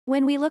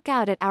When we look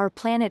out at our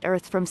planet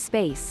Earth from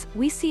space,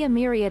 we see a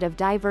myriad of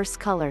diverse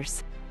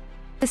colors.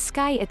 The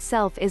sky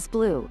itself is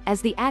blue,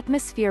 as the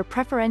atmosphere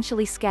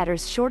preferentially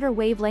scatters shorter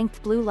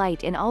wavelength blue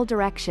light in all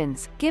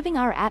directions, giving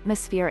our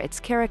atmosphere its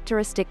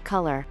characteristic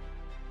color.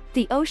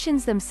 The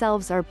oceans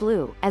themselves are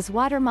blue, as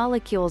water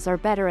molecules are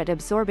better at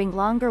absorbing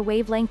longer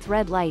wavelength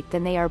red light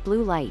than they are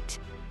blue light.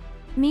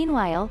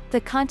 Meanwhile, the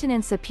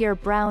continents appear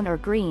brown or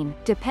green,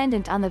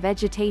 dependent on the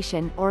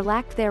vegetation, or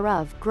lack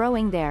thereof,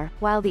 growing there,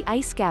 while the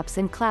icecaps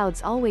and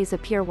clouds always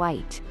appear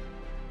white.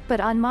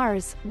 But on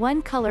Mars,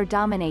 one color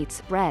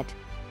dominates, red.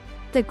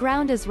 The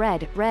ground is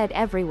red, red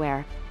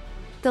everywhere.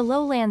 The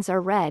lowlands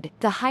are red,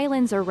 the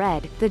highlands are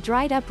red, the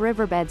dried-up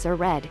riverbeds are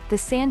red, the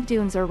sand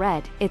dunes are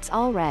red, it's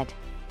all red.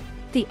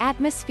 The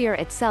atmosphere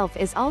itself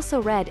is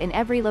also red in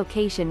every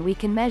location we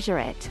can measure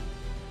it.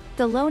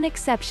 The lone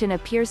exception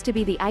appears to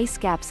be the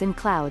icecaps in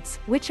clouds,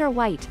 which are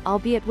white,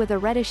 albeit with a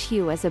reddish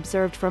hue as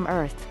observed from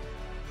Earth.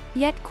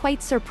 Yet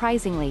quite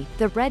surprisingly,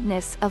 the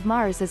redness of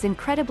Mars is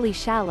incredibly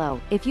shallow.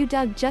 If you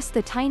dug just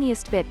the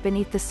tiniest bit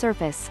beneath the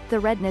surface, the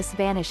redness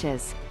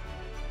vanishes.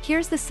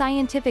 Here's the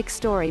scientific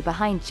story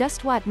behind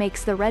just what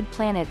makes the red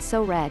planet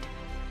so red.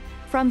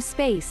 From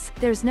space,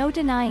 there's no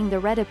denying the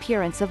red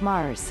appearance of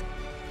Mars.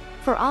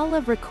 For all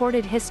of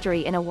recorded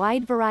history in a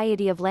wide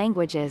variety of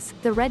languages,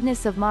 the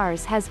redness of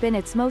Mars has been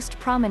its most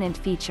prominent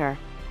feature.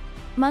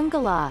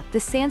 Mangala, the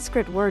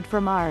Sanskrit word for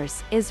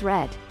Mars, is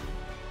red.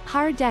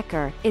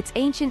 Decher, its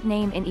ancient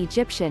name in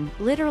Egyptian,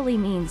 literally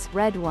means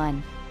red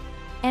one.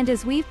 And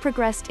as we've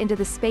progressed into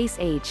the space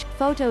age,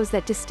 photos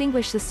that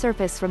distinguish the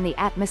surface from the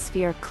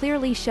atmosphere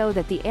clearly show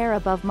that the air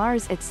above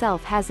Mars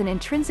itself has an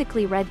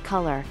intrinsically red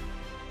color.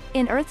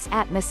 In Earth's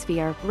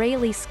atmosphere,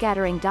 Rayleigh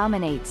scattering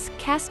dominates,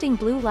 casting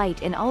blue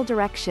light in all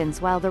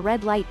directions while the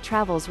red light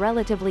travels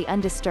relatively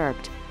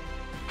undisturbed.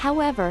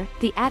 However,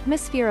 the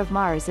atmosphere of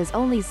Mars is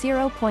only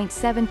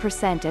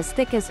 0.7% as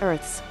thick as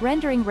Earth's,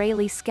 rendering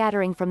Rayleigh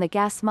scattering from the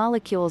gas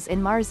molecules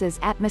in Mars's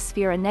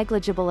atmosphere a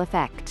negligible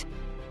effect.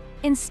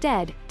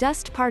 Instead,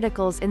 dust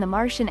particles in the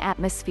Martian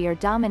atmosphere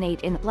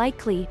dominate in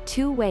likely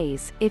two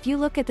ways. If you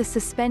look at the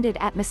suspended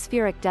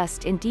atmospheric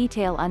dust in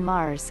detail on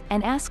Mars,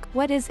 and ask,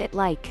 what is it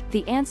like,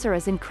 the answer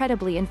is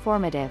incredibly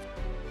informative.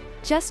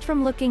 Just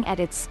from looking at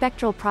its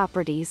spectral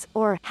properties,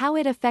 or how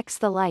it affects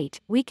the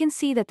light, we can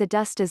see that the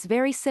dust is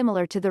very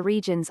similar to the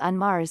regions on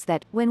Mars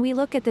that, when we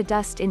look at the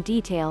dust in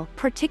detail,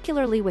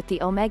 particularly with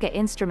the Omega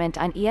instrument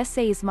on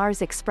ESA's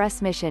Mars Express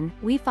mission,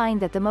 we find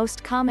that the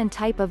most common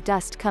type of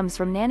dust comes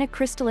from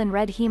nanocrystalline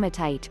red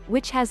hematite,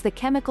 which has the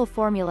chemical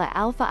formula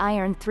alpha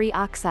iron 3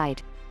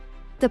 oxide.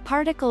 The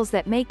particles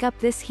that make up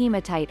this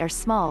hematite are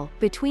small,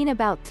 between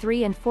about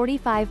 3 and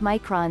 45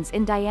 microns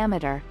in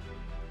diameter.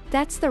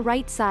 That's the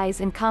right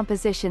size and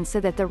composition so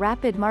that the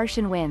rapid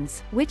Martian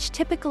winds, which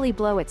typically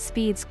blow at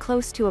speeds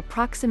close to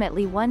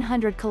approximately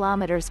 100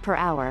 km per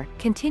hour,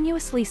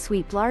 continuously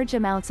sweep large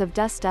amounts of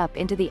dust up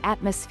into the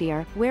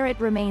atmosphere, where it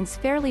remains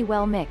fairly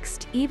well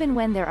mixed, even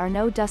when there are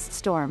no dust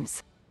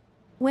storms.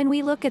 When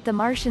we look at the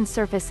Martian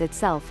surface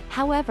itself,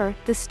 however,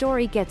 the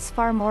story gets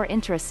far more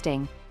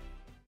interesting.